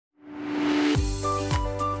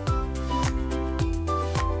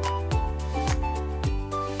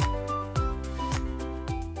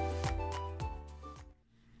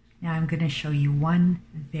I'm going to show you one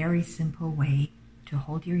very simple way to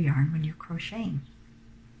hold your yarn when you're crocheting.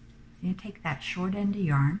 So you take that short end of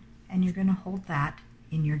yarn and you're going to hold that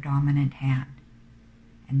in your dominant hand.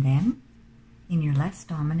 And then in your less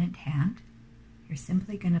dominant hand, you're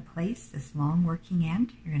simply going to place this long working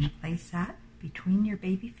end. You're going to place that between your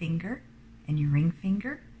baby finger and your ring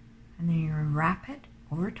finger, and then you're going to wrap it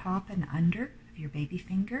over top and under of your baby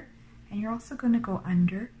finger, and you're also going to go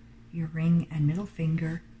under your ring and middle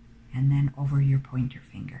finger and then over your pointer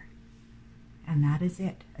finger. And that is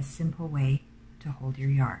it, a simple way to hold your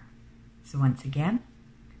yarn. So once again,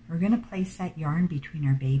 we're going to place that yarn between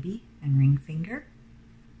our baby and ring finger.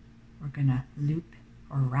 We're going to loop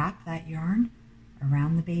or wrap that yarn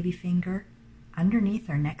around the baby finger, underneath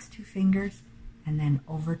our next two fingers, and then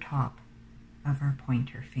over top of our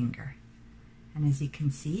pointer finger. And as you can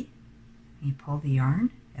see, when you pull the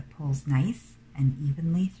yarn, it pulls nice and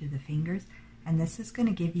evenly through the fingers, and this is going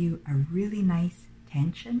to give you a really nice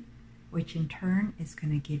tension, which in turn is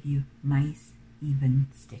going to give you nice even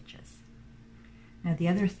stitches. Now the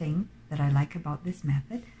other thing that I like about this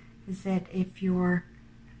method is that if you're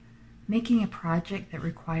making a project that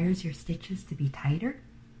requires your stitches to be tighter,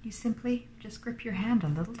 you simply just grip your hand a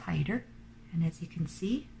little tighter, and as you can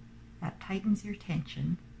see, that tightens your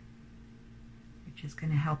tension, which is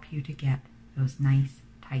going to help you to get those nice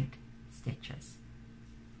tight stitches.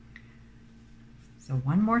 So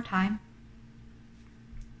one more time,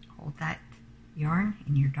 hold that yarn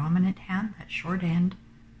in your dominant hand, that short end,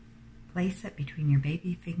 place it between your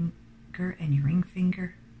baby finger and your ring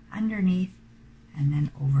finger, underneath, and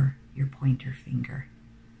then over your pointer finger.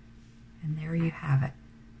 And there you have it.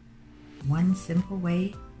 One simple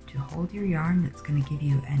way to hold your yarn that's going to give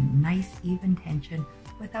you a nice even tension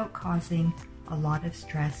without causing a lot of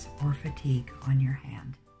stress or fatigue on your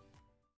hand.